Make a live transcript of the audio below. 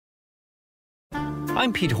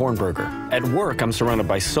I'm Pete Hornberger. At work, I'm surrounded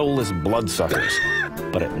by soulless bloodsuckers.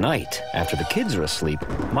 But at night, after the kids are asleep,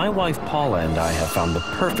 my wife Paula and I have found the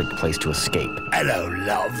perfect place to escape. Hello,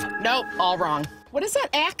 love. Nope, all wrong. What is that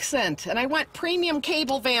accent? And I want premium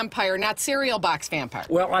cable vampire, not cereal box vampire.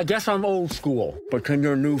 Well, I guess I'm old school, but can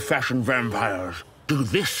your new-fashioned vampires do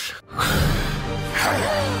this?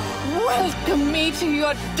 Welcome me to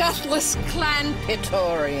your deathless clan,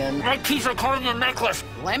 Pitorian. My keys are calling your necklace.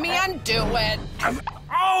 Let me undo it.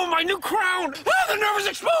 Oh, my new crown! Oh, the nerve is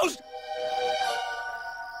exposed!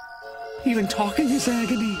 Even talking is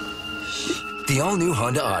agony. The all-new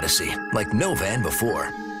Honda Odyssey, like no van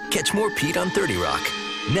before. Catch more Pete on 30 Rock,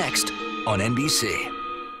 next on NBC.